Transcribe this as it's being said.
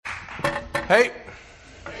Hey.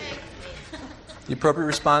 The appropriate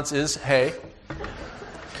response is, hey.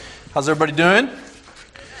 How's everybody doing?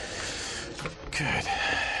 Good.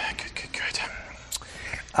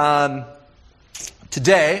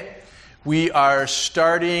 Today, we are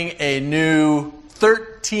starting a new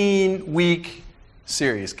 13-week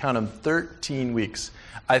series. Count them, 13 weeks.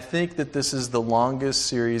 I think that this is the longest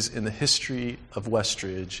series in the history of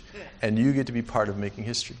Westridge, and you get to be part of making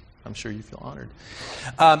history. I'm sure you feel honored.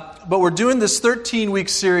 But we're doing this 13-week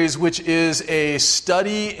series, which is a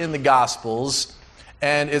study in the Gospels,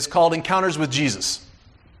 and it's called Encounters with Jesus.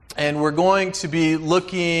 And we're going to be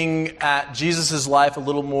looking at Jesus' life a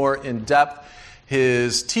little more in depth,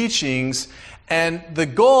 his teachings, and the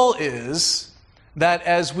goal is that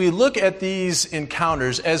as we look at these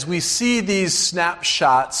encounters, as we see these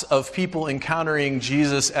snapshots of people encountering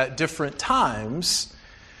Jesus at different times,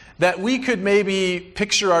 that we could maybe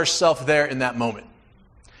picture ourselves there in that moment.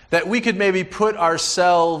 That we could maybe put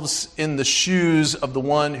ourselves in the shoes of the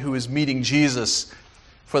one who is meeting Jesus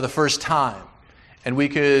for the first time. And we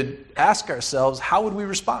could ask ourselves, how would we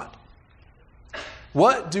respond?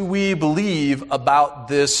 What do we believe about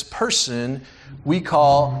this person we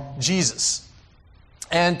call Jesus?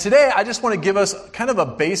 And today, I just want to give us kind of a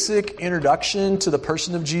basic introduction to the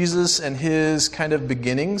person of Jesus and his kind of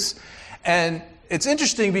beginnings. And it's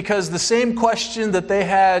interesting because the same question that they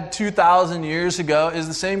had 2,000 years ago is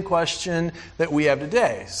the same question that we have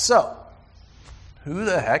today. So, who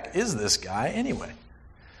the heck is this guy anyway?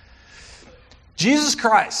 Jesus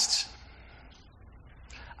Christ.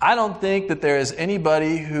 I don't think that there is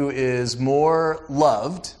anybody who is more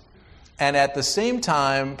loved and at the same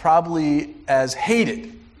time probably as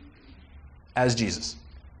hated as Jesus.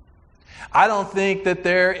 I don't think that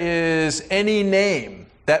there is any name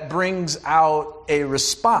that brings out a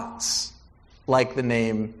response like the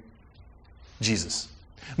name Jesus.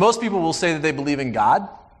 Most people will say that they believe in God,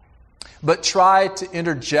 but try to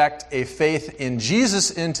interject a faith in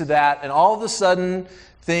Jesus into that, and all of a sudden,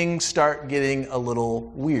 things start getting a little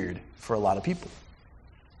weird for a lot of people.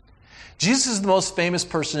 Jesus is the most famous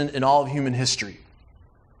person in all of human history.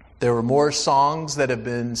 There were more songs that have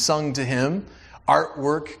been sung to him,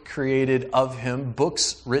 artwork created of him,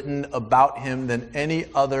 books written about him than any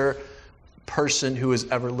other person who has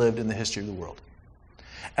ever lived in the history of the world.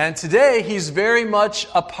 And today, he's very much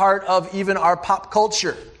a part of even our pop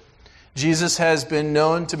culture. Jesus has been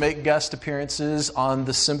known to make guest appearances on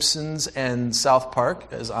The Simpsons and South Park,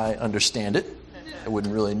 as I understand it. I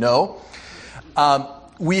wouldn't really know.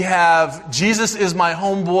 We have Jesus is my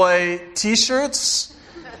homeboy t-shirts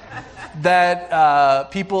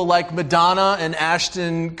that people like Madonna and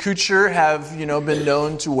Ashton Kutcher have, been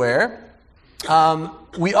known to wear.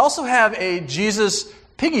 We also have a Jesus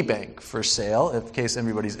piggy bank for sale, in case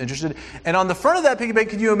anybody's interested. And on the front of that piggy bank,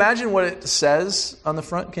 can you imagine what it says on the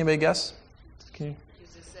front? Can anybody guess?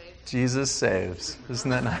 Jesus saves. Jesus saves.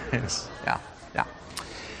 Isn't that nice? Yeah.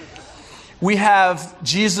 We have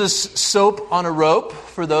Jesus soap on a rope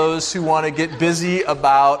for those who want to get busy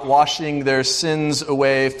about washing their sins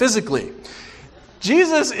away physically.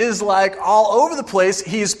 Jesus is like all over the place.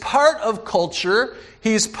 He's part of culture.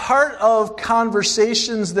 He's part of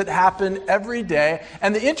conversations that happen every day.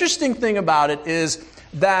 And the interesting thing about it is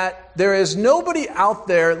that there is nobody out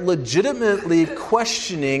there legitimately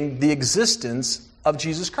questioning the existence of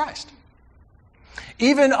Jesus Christ.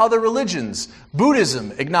 Even other religions.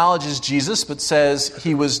 Buddhism acknowledges Jesus but says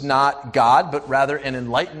he was not God, but rather an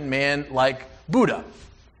enlightened man like Buddha.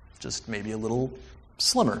 Just maybe a little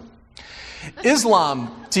slimmer.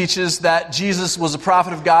 Islam teaches that Jesus was a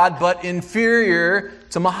prophet of God, but inferior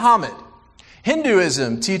to Muhammad.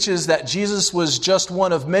 Hinduism teaches that Jesus was just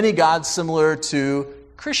one of many gods similar to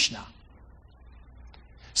Krishna.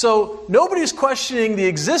 So nobody's questioning the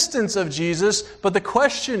existence of Jesus, but the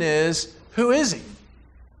question is, who is he?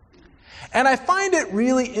 And I find it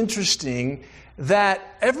really interesting that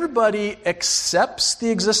everybody accepts the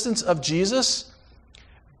existence of Jesus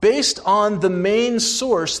based on the main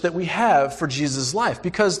source that we have for Jesus' life,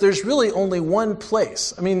 because there's really only one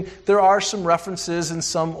place. I mean, there are some references in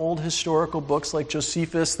some old historical books like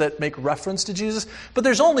Josephus that make reference to Jesus, but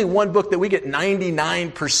there's only one book that we get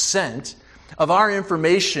 99% of our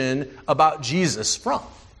information about Jesus from.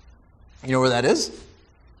 You know where that is?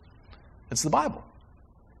 It's the Bible.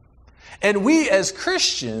 And we as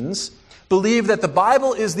Christians believe that the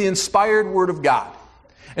Bible is the inspired Word of God.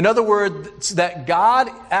 In other words, that God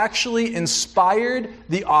actually inspired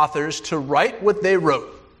the authors to write what they wrote.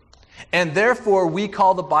 And therefore, we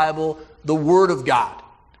call the Bible the Word of God.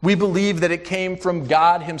 We believe that it came from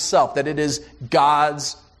God himself, that it is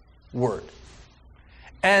God's Word.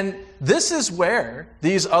 And this is where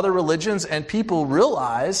these other religions and people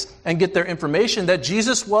realize and get their information that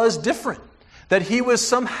Jesus was different, that he was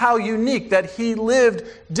somehow unique, that he lived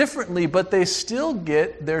differently, but they still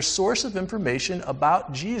get their source of information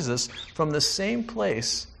about Jesus from the same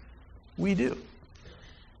place we do.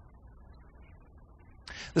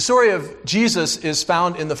 The story of Jesus is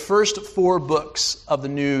found in the first 4 books of the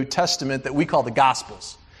New Testament that we call the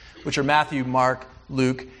Gospels, which are Matthew, Mark,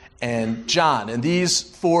 Luke, and John. And these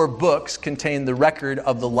 4 books contain the record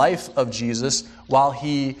of the life of Jesus while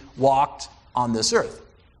he walked on this earth.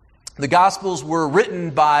 The Gospels were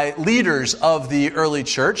written by leaders of the early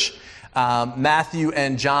church. Matthew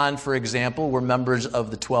and John, for example, were members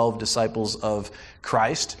of the 12 disciples of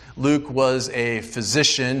Christ. Luke was a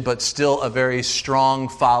physician, but still a very strong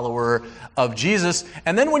follower of Jesus.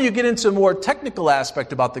 And then when you get into a more technical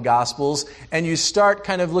aspect about the Gospels, and you start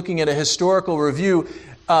kind of looking at a historical review,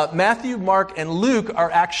 Matthew, Mark, and Luke are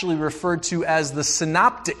actually referred to as the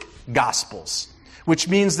synoptic Gospels, which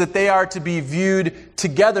means that they are to be viewed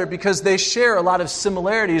together because they share a lot of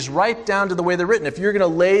similarities right down to the way they're written. If you're going to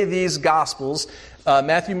lay these Gospels,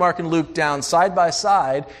 Matthew, Mark, and Luke down side by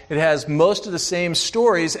side, it has most of the same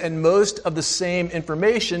stories and most of the same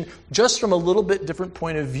information, just from a little bit different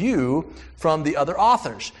point of view from the other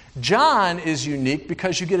authors. John is unique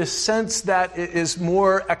because you get a sense that it is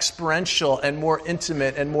more experiential and more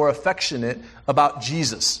intimate and more affectionate about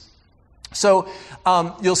Jesus. So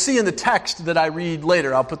you'll see in the text that I read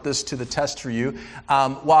later, I'll put this to the test for you.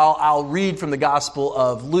 While I'll read from the Gospel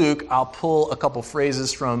of Luke, I'll pull a couple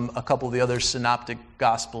phrases from a couple of the other synoptic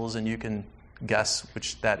Gospels, and you can guess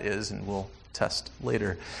which that is, and we'll test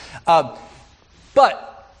later. But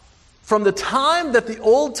from the time that the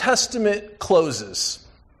Old Testament closes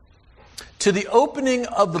to the opening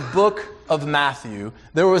of the book of Matthew,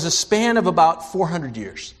 there was a span of about 400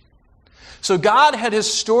 years. So God had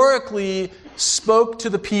historically spoke to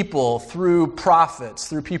the people through prophets,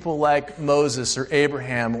 through people like Moses or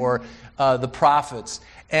Abraham or the prophets.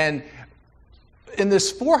 And in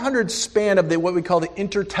this 400 span of what we call the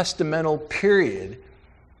intertestamental period,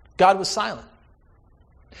 God was silent.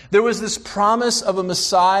 There was this promise of a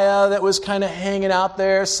Messiah that was kind of hanging out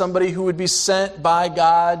there, somebody who would be sent by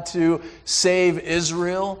God to save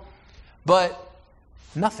Israel, but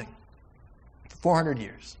nothing for 400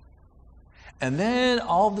 years. And then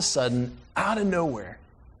all of a sudden, out of nowhere,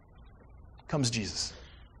 comes Jesus.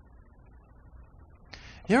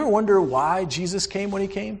 You ever wonder why Jesus came when he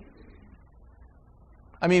came?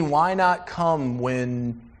 I mean, why not come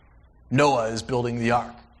when Noah is building the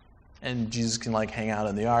ark? And Jesus can hang out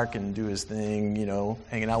in the ark and do his thing,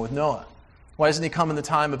 hanging out with Noah. Why doesn't he come in the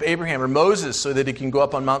time of Abraham or Moses so that he can go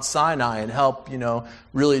up on Mount Sinai and help,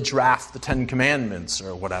 really draft the 10 Commandments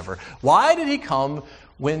or whatever? Why did he come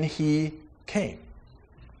when he came?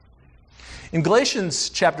 In Galatians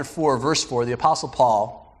chapter 4, verse 4, the Apostle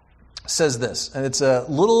Paul says this, and it's a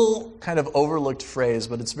little kind of overlooked phrase,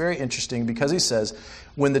 but it's very interesting because he says,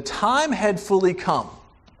 when the time had fully come,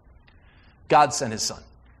 God sent his Son.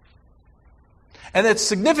 And it's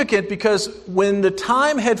significant because when the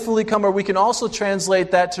time had fully come, or we can also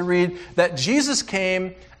translate that to read that Jesus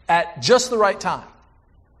came at just the right time.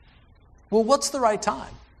 Well, what's the right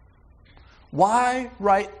time? Why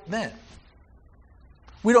right then?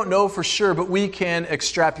 We don't know for sure, but we can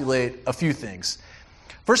extrapolate a few things.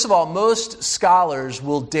 First of all, most scholars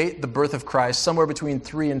will date the birth of Christ somewhere between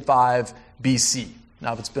 3 and 5 BC.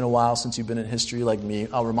 Now, if it's been a while since you've been in history like me,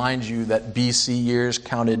 I'll remind you that BC years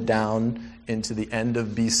counted down into the end of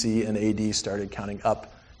BC, and AD started counting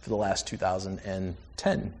up for the last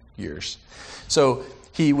 2010 years. So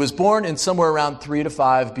he was born in somewhere around 3 to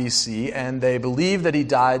 5 BC, and they believe that he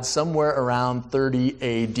died somewhere around 30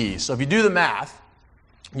 AD. So if you do the math,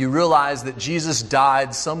 you realize that Jesus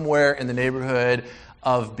died somewhere in the neighborhood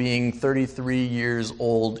of being 33 years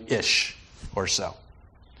old-ish or so.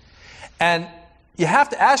 And you have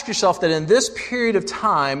to ask yourself that in this period of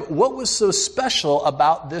time, what was so special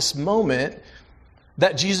about this moment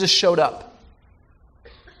that Jesus showed up?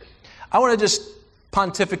 I want to just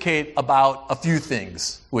pontificate about a few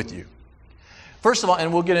things with you. First of all,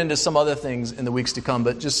 and we'll get into some other things in the weeks to come,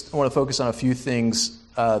 but just I want to focus on a few things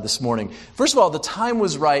this morning. First of all, the time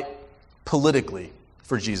was right politically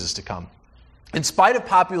for Jesus to come. In spite of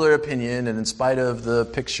popular opinion and in spite of the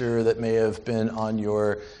picture that may have been on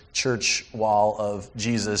your church wall of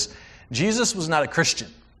Jesus, Jesus was not a Christian.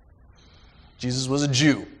 Jesus was a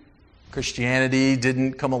Jew. Christianity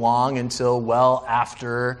didn't come along until well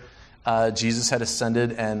after Jesus had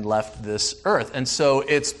ascended and left this earth. And so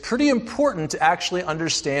it's pretty important to actually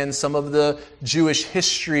understand some of the Jewish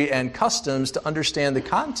history and customs to understand the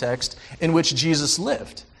context in which Jesus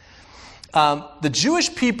lived. The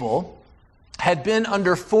Jewish people had been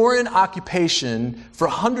under foreign occupation for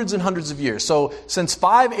hundreds and hundreds of years. So since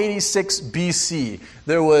 586 BC,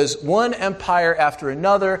 there was one empire after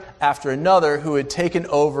another who had taken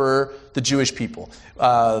over the Jewish people.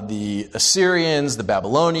 The Assyrians, the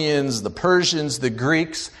Babylonians, the Persians, the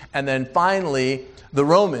Greeks, and then finally the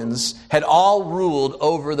Romans had all ruled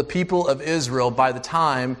over the people of Israel by the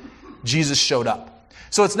time Jesus showed up.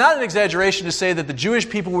 So it's not an exaggeration to say that the Jewish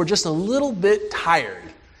people were just a little bit tired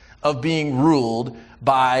of being ruled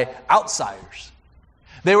by outsiders.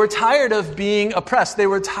 They were tired of being oppressed. They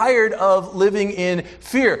were tired of living in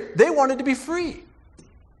fear. They wanted to be free.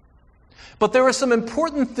 But there were some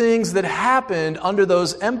important things that happened under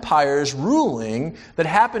those empires ruling that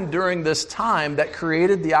happened during this time that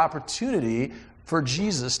created the opportunity for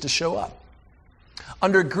Jesus to show up.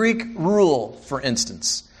 Under Greek rule, for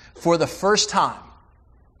instance, for the first time,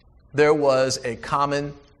 there was a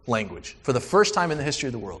common language. For the first time in the history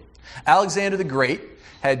of the world. Alexander the Great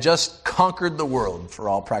had just conquered the world for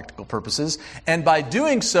all practical purposes, and by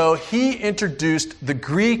doing so, he introduced the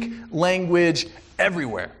Greek language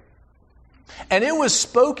everywhere. And it was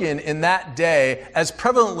spoken in that day as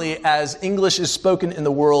prevalently as English is spoken in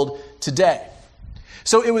the world today.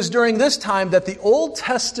 So it was during this time that the Old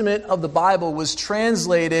Testament of the Bible was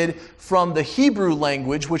translated from the Hebrew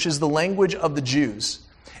language, which is the language of the Jews,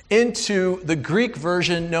 into the Greek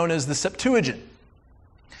version known as the Septuagint.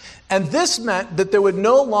 And this meant that there would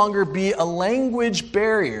no longer be a language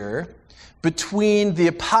barrier between the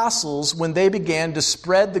apostles when they began to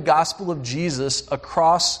spread the gospel of Jesus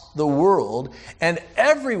across the world, and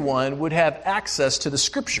everyone would have access to the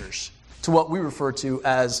scriptures, to what we refer to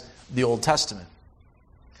as the Old Testament.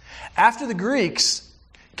 After the Greeks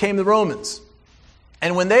came the Romans.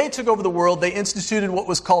 And when they took over the world, they instituted what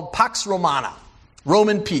was called Pax Romana,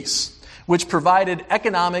 Roman peace, which provided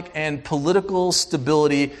economic and political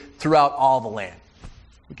stability throughout all the land.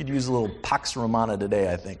 We could use a little Pax Romana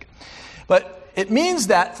today, I think. But it means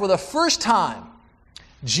that for the first time,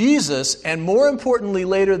 Jesus, and more importantly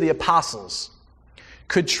later the apostles,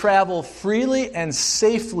 could travel freely and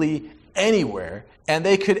safely anywhere, and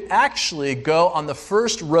they could actually go on the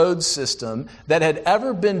first road system that had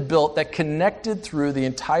ever been built that connected through the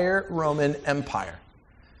entire Roman Empire.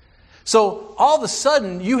 So all of a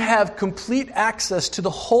sudden, you have complete access to the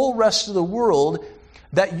whole rest of the world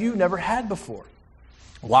that you never had before.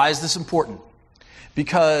 Why is this important?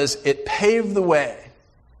 Because it paved the way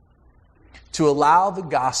to allow the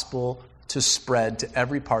gospel to spread to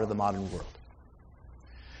every part of the modern world.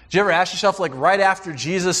 Did you ever ask yourself, like right after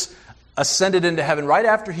Jesus ascended into heaven, right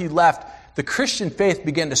after he left, the Christian faith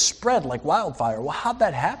began to spread like wildfire? Well, how'd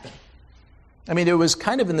that happen? I mean, it was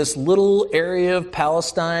kind of in this little area of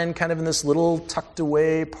Palestine, kind of in this little tucked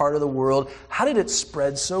away part of the world. How did it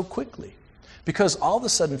spread so quickly? Because all of a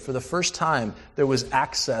sudden, for the first time, there was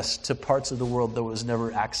access to parts of the world there was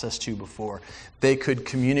never access to before. They could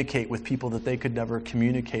communicate with people that they could never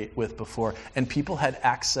communicate with before. And people had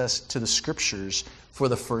access to the scriptures for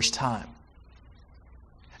the first time.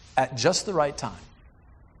 At just the right time,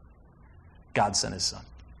 God sent his son.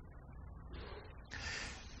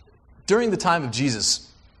 During the time of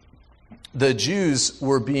Jesus, the Jews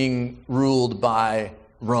were being ruled by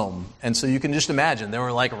Rome. And so you can just imagine, there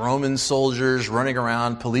were like Roman soldiers running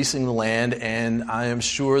around policing the land, and I am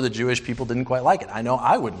sure the Jewish people didn't quite like it. I know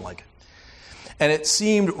I wouldn't like it. And it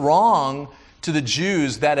seemed wrong to the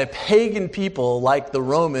Jews that a pagan people like the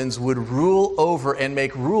Romans would rule over and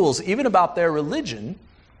make rules, even about their religion,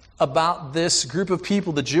 about this group of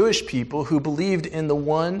people, the Jewish people, who believed in the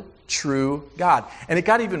one true God. And it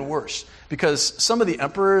got even worse, because some of the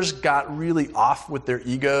emperors got really off with their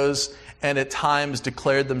egos and at times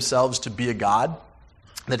declared themselves to be a god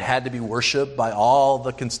that had to be worshipped by all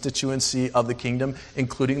the constituency of the kingdom,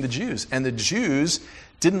 including the Jews. And the Jews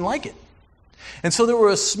didn't like it. And so there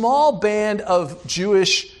were a small band of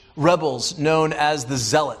Jewish rebels known as the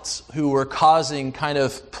Zealots, who were causing kind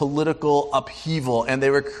of political upheaval, and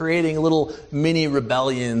they were creating little mini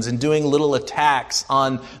rebellions and doing little attacks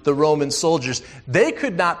on the Roman soldiers. They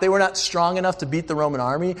were not strong enough to beat the Roman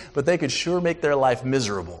army, but they could sure make their life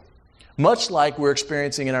miserable, much like we're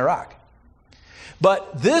experiencing in Iraq.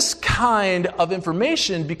 But this kind of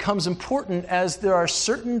information becomes important as there are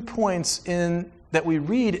certain points that we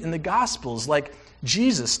read in the Gospels, like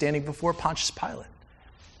Jesus standing before Pontius Pilate.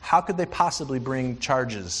 How could they possibly bring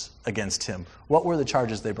charges against him? What were the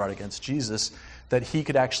charges they brought against Jesus? that he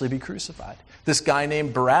could actually be crucified. This guy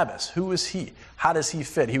named Barabbas, who was he? How does he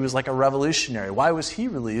fit? He was like a revolutionary. Why was he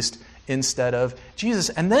released instead of Jesus?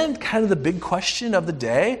 And then kind of the big question of the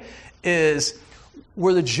day is,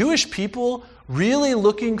 were the Jewish people really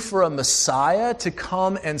looking for a Messiah to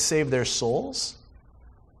come and save their souls?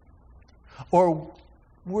 Or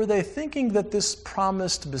were they thinking that this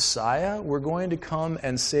promised Messiah were going to come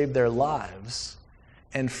and save their lives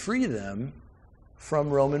and free them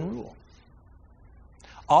from Roman rule?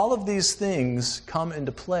 All of these things come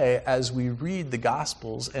into play as we read the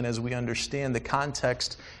Gospels and as we understand the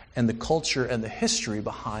context and the culture and the history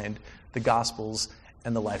behind the Gospels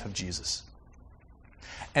and the life of Jesus.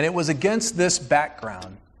 And it was against this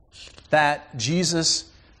background that Jesus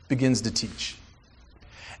begins to teach.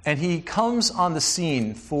 And he comes on the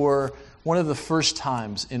scene for one of the first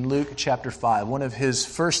times in Luke chapter 5, one of his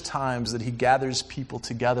first times that he gathers people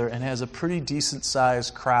together and has a pretty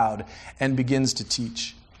decent-sized crowd and begins to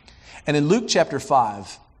teach. And in Luke chapter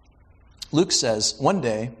 5, Luke says, one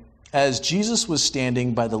day, as Jesus was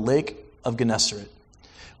standing by the lake of Gennesaret,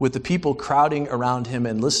 with the people crowding around him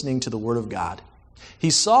and listening to the word of God, he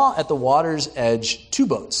saw at the water's edge 2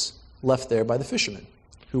 boats left there by the fishermen,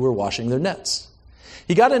 who were washing their nets.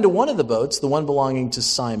 He got into one of the boats, the one belonging to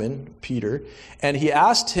Simon, Peter, and he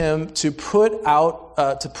asked him to put out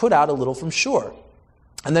a little from shore.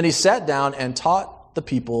 And then he sat down and taught the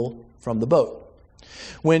people from the boat.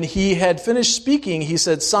 When he had finished speaking, he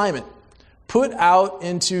said, "Simon, put out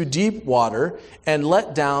into deep water and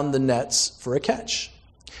let down the nets for a catch."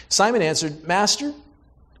 Simon answered, "Master,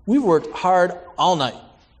 we've worked hard all night,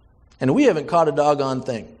 and we haven't caught a doggone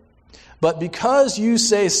thing. But because you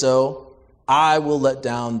say so, I will let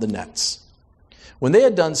down the nets." When they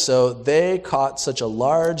had done so, they caught such a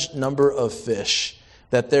large number of fish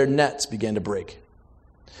that their nets began to break.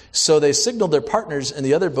 So they signaled their partners in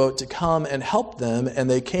the other boat to come and help them, and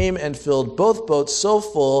they came and filled both boats so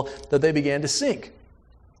full that they began to sink.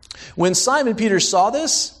 When Simon Peter saw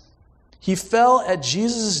this, he fell at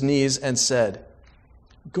Jesus' knees and said,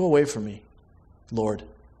 "Go away from me, Lord.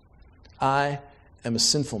 I am a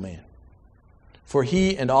sinful man." For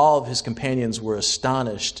he and all of his companions were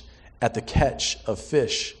astonished at the catch of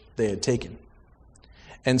fish they had taken.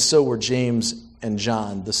 And so were James and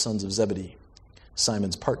John, the sons of Zebedee,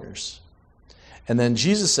 Simon's partners. And then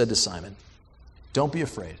Jesus said to Simon, "Don't be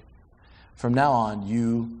afraid. From now on,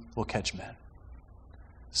 you will catch men."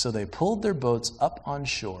 So they pulled their boats up on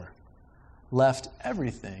shore, left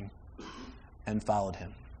everything, and followed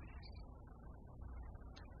him.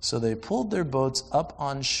 So they pulled their boats up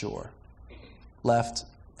on shore, left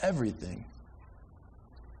everything,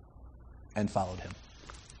 and followed him.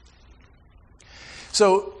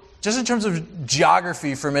 So, just in terms of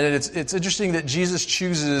geography for a minute, it's interesting that Jesus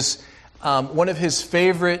chooses one of his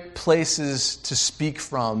favorite places to speak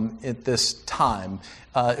from at this time.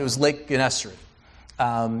 It was Lake Gennesaret.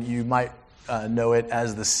 You might know it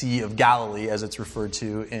as the Sea of Galilee, as it's referred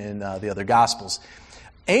to in the other Gospels.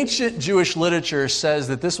 Ancient Jewish literature says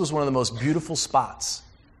that this was one of the most beautiful spots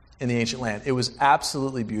in the ancient land. It was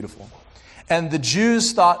absolutely beautiful. And the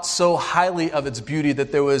Jews thought so highly of its beauty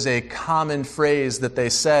that there was a common phrase that they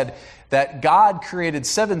said that God created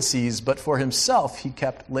 7 seas, but for himself he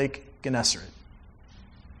kept Lake Gennesaret.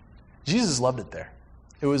 Jesus loved it there.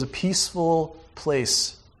 It was a peaceful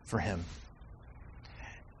place for him.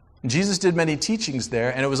 Jesus did many teachings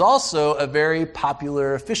there, and it was also a very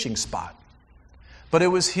popular fishing spot. But it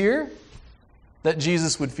was here that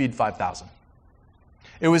Jesus would feed 5,000.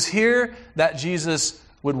 It was here that Jesus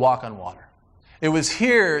would walk on water. It was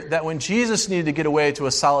here that when Jesus needed to get away to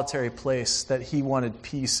a solitary place that he wanted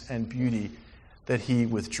peace and beauty, that he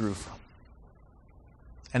withdrew from.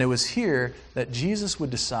 And it was here that Jesus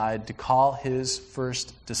would decide to call his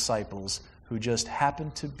first disciples, who just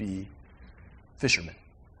happened to be fishermen.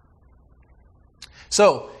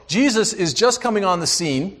 So, Jesus is just coming on the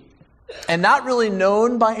scene and not really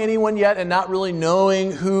known by anyone yet and not really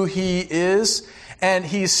knowing who he is. And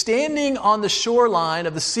he's standing on the shoreline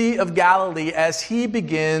of the Sea of Galilee as he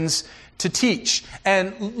begins to teach.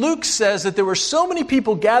 And Luke says that there were so many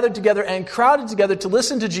people gathered together and crowded together to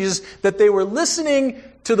listen to Jesus that they were listening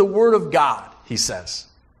to the Word of God, he says.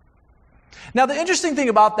 Now, the interesting thing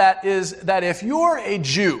about that is that if you're a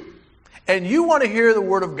Jew and you want to hear the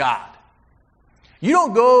Word of God, you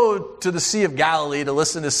don't go to the Sea of Galilee to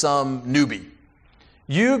listen to some newbie.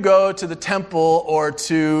 You go to the temple or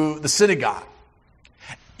to the synagogue.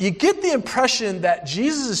 You get the impression that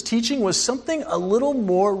Jesus' teaching was something a little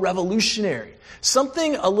more revolutionary,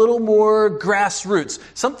 something a little more grassroots,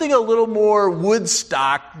 something a little more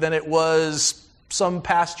Woodstock than it was some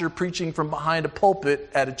pastor preaching from behind a pulpit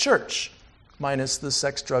at a church. minus the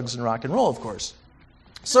sex, drugs, and rock and roll, of course.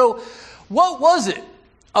 So what was it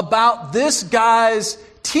about this guy's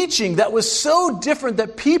teaching that was so different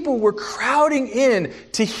that people were crowding in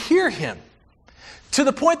to hear him, to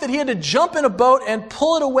the point that he had to jump in a boat and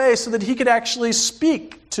pull it away so that he could actually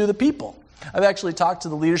speak to the people? I've actually talked to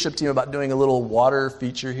the leadership team about doing a little water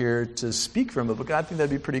feature here to speak from it, but I think that'd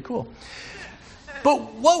be pretty cool.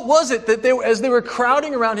 But what was it that as they were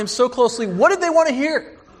crowding around him so closely, what did they want to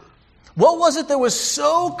hear? What was it that was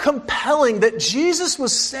so compelling that Jesus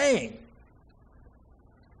was saying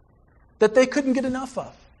that they couldn't get enough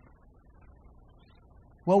of?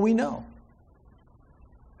 Well, we know.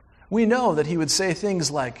 We know that he would say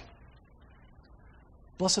things like,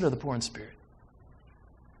 "Blessed are the poor in spirit,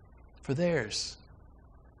 for theirs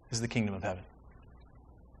is the kingdom of heaven.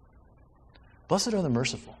 Blessed are the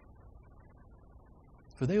merciful,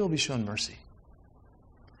 for they will be shown mercy.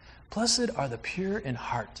 Blessed are the pure in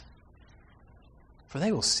heart, for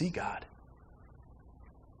they will see God.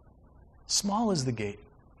 Small is the gate,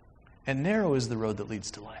 and narrow is the road that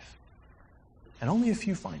leads to life, and only a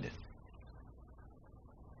few find it.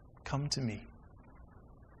 Come to me,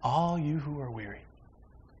 all you who are weary,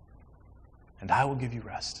 and I will give you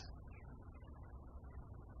rest."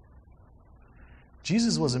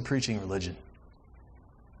 Jesus wasn't preaching religion.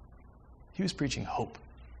 He was preaching hope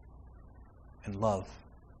and love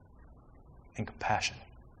and compassion.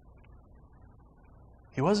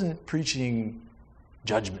 He wasn't preaching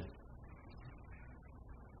judgment.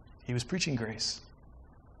 He was preaching grace.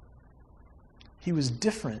 He was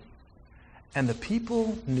different, and the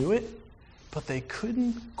people knew it, but they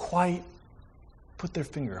couldn't quite put their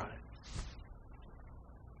finger on it.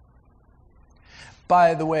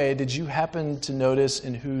 By the way, did you happen to notice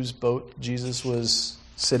in whose boat Jesus was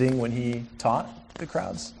sitting when he taught the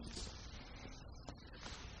crowds?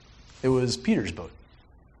 It was Peter's boat.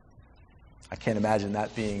 I can't imagine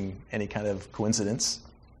that being any kind of coincidence.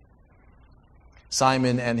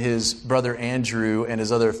 Simon and his brother Andrew and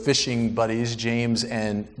his other fishing buddies, James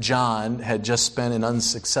and John, had just spent an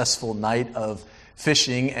unsuccessful night of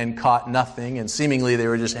fishing and caught nothing, and seemingly they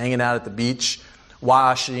were just hanging out at the beach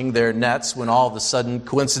washing their nets when all of a sudden,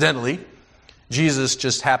 coincidentally, Jesus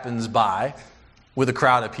just happens by with a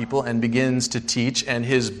crowd of people and begins to teach, and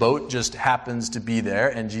his boat just happens to be there,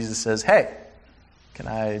 and Jesus says, "Hey, can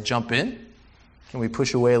I jump in? Can we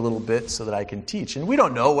push away a little bit so that I can teach?" And we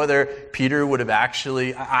don't know whether Peter would have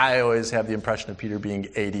actually, I always have the impression of Peter being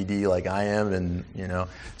ADD like I am, and,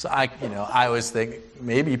 so I always think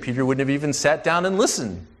maybe Peter wouldn't have even sat down and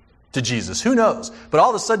listened to Jesus. Who knows? But all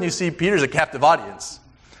of a sudden you see Peter's a captive audience.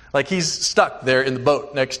 Like he's stuck there in the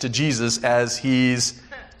boat next to Jesus as he's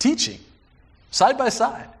teaching, side by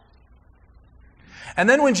side. And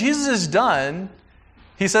then when Jesus is done,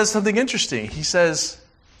 he says something interesting. He says,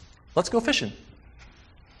 "Let's go fishing."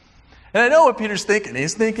 And I know what Peter's thinking.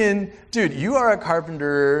 He's thinking, dude, you are a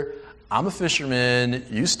carpenter, I'm a fisherman,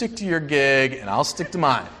 you stick to your gig, and I'll stick to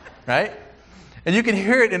mine, right? And you can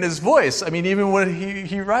hear it in his voice. I mean, even when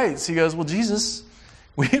he writes, he goes, "Well, Jesus,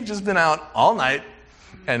 we've just been out all night,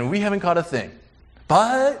 and we haven't caught a thing.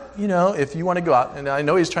 But, if you want to go out," and I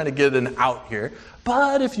know he's trying to get an out here,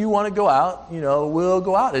 "but if you want to go out, we'll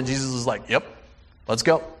go out." And Jesus is like, "Yep, let's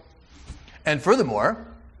go. And furthermore,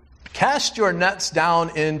 cast your nets down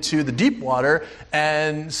into the deep water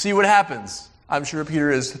and see what happens." I'm sure Peter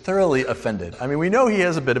is thoroughly offended. I mean, we know he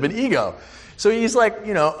has a bit of an ego. So he's like,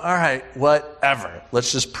 all right, whatever.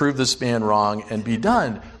 Let's just prove this man wrong and be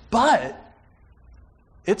done. But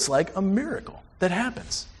it's like a miracle that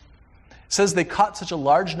happens. It says they caught such a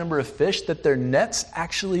large number of fish that their nets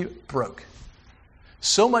actually broke.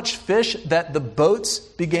 So much fish that the boats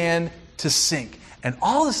began to sink. And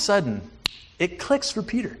all of a sudden, it clicks for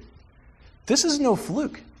Peter. This is no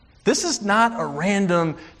fluke. This is not a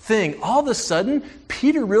random thing. All of a sudden,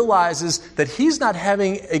 Peter realizes that he's not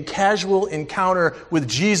having a casual encounter with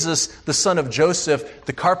Jesus, the son of Joseph,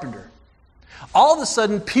 the carpenter. All of a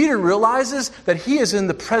sudden, Peter realizes that he is in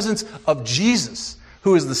the presence of Jesus,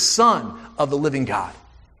 who is the Son of the living God.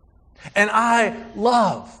 And I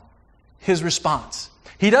love his response.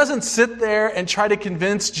 He doesn't sit there and try to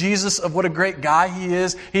convince Jesus of what a great guy he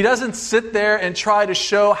is. He doesn't sit there and try to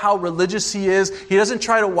show how religious he is. He doesn't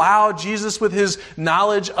try to wow Jesus with his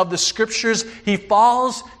knowledge of the scriptures. He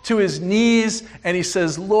falls to his knees and he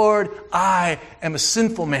says, "Lord, I am a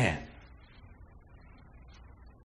sinful man.